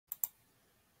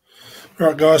All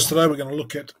right, guys, today we're going to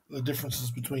look at the differences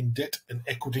between debt and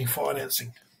equity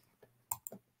financing.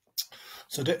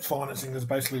 So debt financing is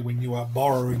basically when you are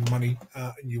borrowing money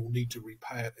and you will need to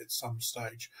repay it at some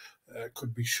stage. It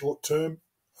could be short term,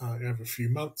 over a few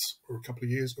months or a couple of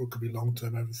years, or it could be long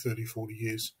term, over 30, 40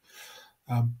 years.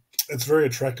 It's very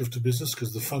attractive to business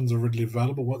because the funds are readily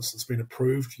available. Once it's been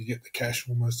approved, you get the cash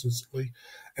almost instantly,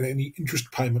 and any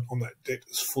interest payment on that debt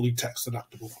is fully tax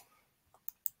deductible.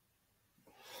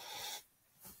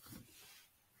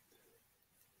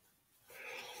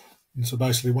 And so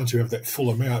basically, once you have that full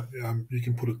amount, you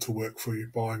can put it to work for you,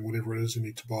 buying whatever it is you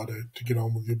need to buy to get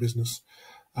on with your business.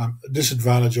 A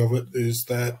disadvantage of it is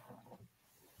that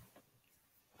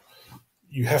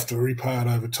you have to repay it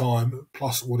over time,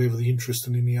 plus whatever the interest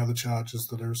and any other charges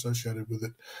that are associated with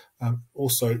it.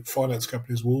 Also, finance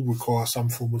companies will require some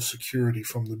form of security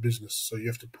from the business, so you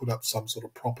have to put up some sort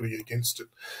of property against it,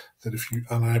 that if you're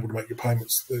unable to make your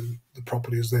payments, then the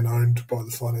property is then owned by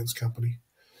the finance company.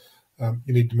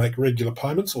 You need to make regular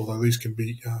payments, although these can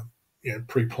be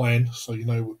pre-planned, so you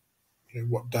know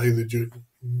what day that you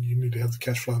need to have the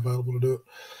cash flow available to do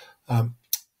it.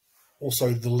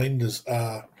 Also, the lenders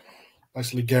are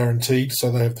basically guaranteed, so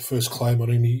they have the first claim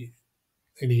on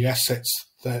any assets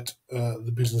that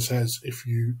the business has if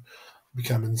you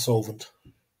become insolvent.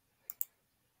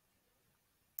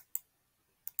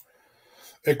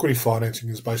 Equity financing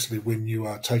is basically when you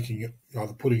are taking it,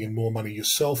 either putting in more money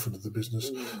yourself into the business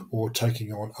or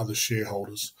taking on other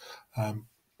shareholders.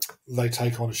 They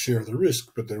take on a share of the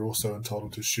risk, but they're also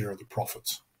entitled to a share of the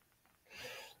profits.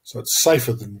 So it's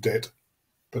safer than debt,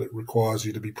 but it requires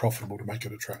you to be profitable to make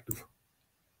it attractive.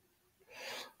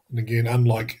 And again,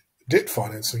 unlike debt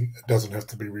financing, it doesn't have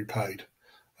to be repaid.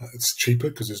 It's cheaper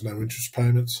because there's no interest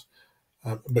payments,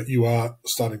 but you are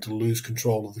starting to lose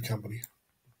control of the company.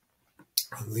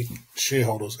 And the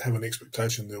shareholders have an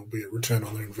expectation there will be a return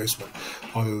on their investment.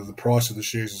 Either the price of the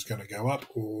shares is going to go up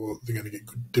or they're going to get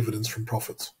good dividends from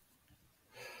profits.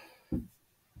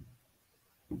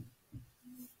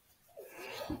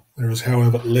 There is,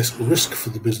 however, less risk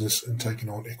for the business in taking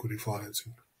on equity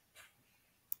financing.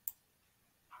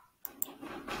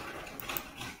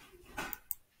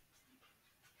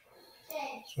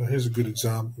 So here's a good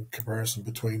example comparison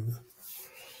between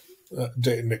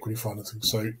debt and equity financing.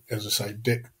 So, as I say,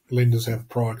 debt lenders have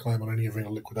prior claim on any event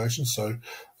of liquidation. So,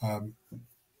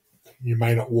 you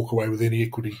may not walk away with any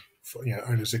equity,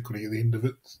 owner's equity at the end of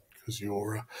it, because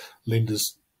your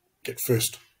lenders get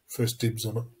first dibs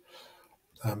on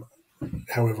it.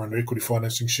 However, under equity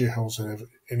financing, shareholders have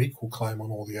an equal claim on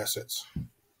all the assets.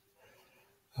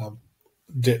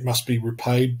 Debt must be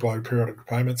repaid by periodic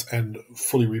repayments and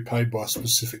fully repaid by a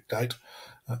specific date.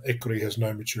 Equity has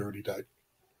no maturity date.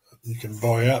 You can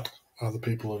buy out other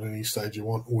people at any stage you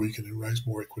want, or you can raise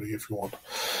more equity if you want.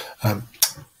 The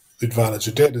advantage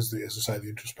of debt is, as I say, the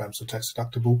interest payments are tax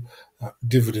deductible.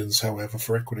 Dividends, however,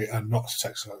 for equity are not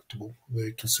tax deductible.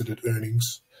 They're considered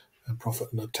earnings and profit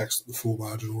and are taxed at the full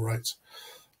marginal rates.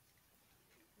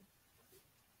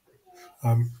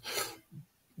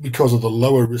 Because of the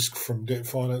lower risk from debt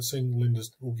financing,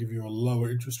 lenders will give you a lower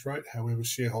interest rate. However,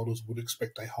 shareholders would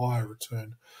expect a higher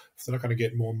return. If they're not going to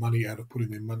get more money out of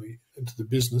putting their money into the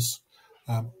business,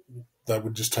 they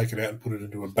would just take it out and put it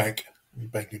into a bank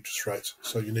interest rates.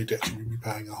 So you need to actually be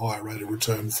paying a higher rate of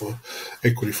return for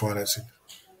equity financing.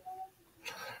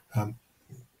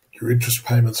 Your interest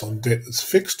payments on debt is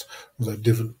fixed, although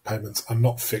dividend payments are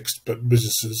not fixed, but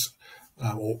businesses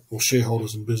or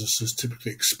shareholders and businesses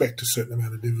typically expect a certain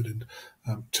amount of dividend.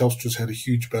 Telstra's had a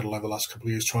huge battle over the last couple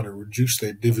of years trying to reduce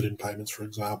their dividend payments, for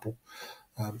example,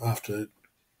 after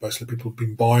basically people have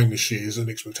been buying the shares in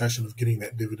expectation of getting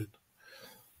that dividend.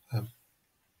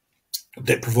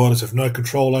 Debt providers have no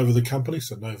control over the company,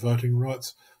 so no voting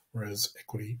rights, whereas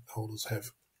equity holders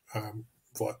have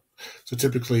vote. So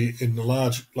typically in the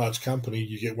large company,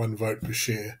 you get one vote per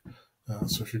share.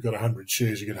 So if you've got 100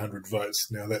 shares, you get 100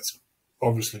 votes. Now that's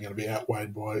obviously going to be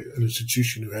outweighed by an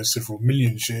institution who has several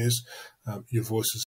million shares. Your voice is